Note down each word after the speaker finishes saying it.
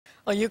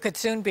Well, you could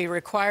soon be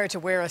required to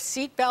wear a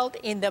seatbelt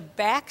in the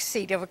back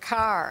seat of a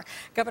car.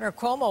 Governor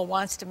Cuomo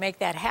wants to make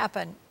that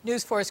happen.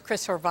 News 4's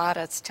Chris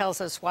Horvats tells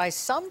us why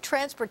some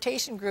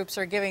transportation groups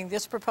are giving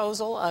this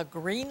proposal a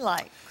green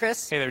light.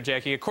 Chris? Hey there,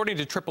 Jackie. According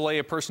to AAA,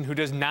 a person who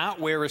does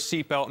not wear a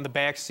seatbelt in the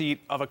back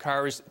seat of a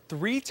car is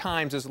 3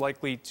 times as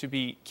likely to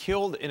be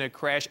killed in a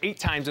crash, 8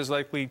 times as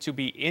likely to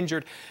be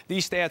injured.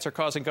 These stats are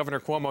causing Governor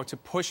Cuomo to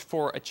push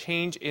for a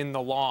change in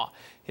the law.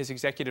 His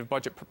executive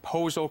budget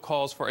proposal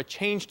calls for a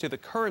change to the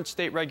current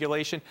state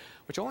regulation,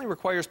 which only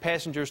requires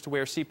passengers to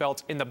wear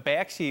seatbelts in the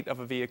back seat of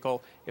a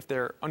vehicle if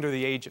they're under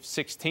the age of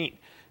 16.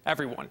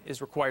 Everyone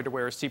is required to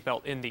wear a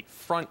seatbelt in the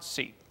front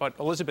seat. But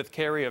Elizabeth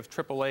Carey of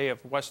AAA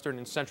of Western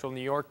and Central New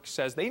York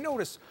says they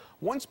notice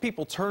once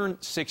people turn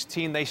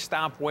 16, they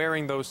stop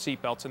wearing those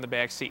seatbelts in the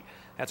back seat.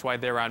 That's why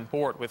they're on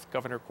board with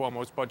Governor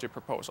Cuomo's budget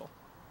proposal.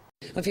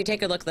 If you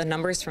take a look at the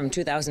numbers from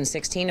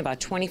 2016, about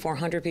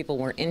 2,400 people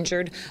were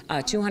injured,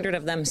 200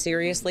 of them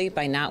seriously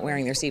by not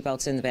wearing their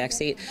seatbelts in the back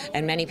seat,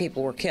 and many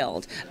people were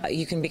killed.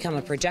 You can become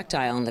a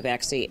projectile in the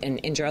back seat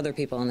and injure other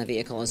people in the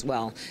vehicle as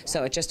well.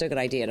 So it's just a good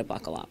idea to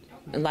buckle up.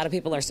 A lot of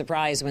people are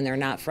surprised when they're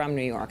not from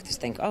New York. They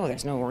think, oh,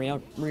 there's no rear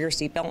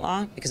seatbelt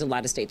law, because a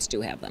lot of states do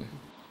have them.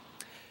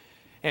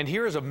 And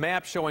here is a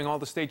map showing all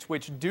the states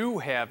which do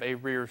have a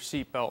rear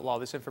seatbelt law.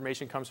 This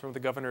information comes from the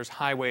Governor's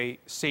Highway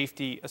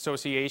Safety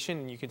Association.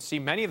 And you can see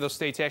many of those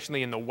states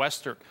actually in the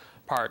western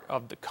part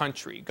of the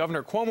country.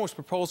 Governor Cuomo's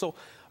proposal,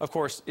 of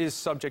course, is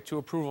subject to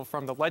approval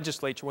from the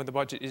legislature when the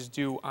budget is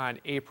due on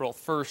April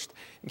 1st.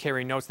 And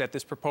Carey notes that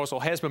this proposal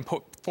has been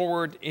put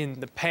forward in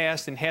the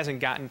past and hasn't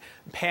gotten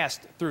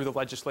passed through the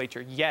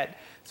legislature yet.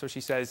 So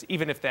she says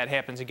even if that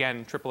happens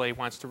again, AAA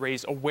wants to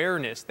raise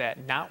awareness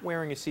that not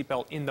wearing a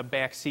seatbelt in the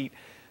back seat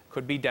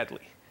could be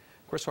deadly.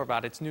 Chris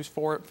Horvat, it's News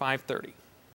 4 at 5:30.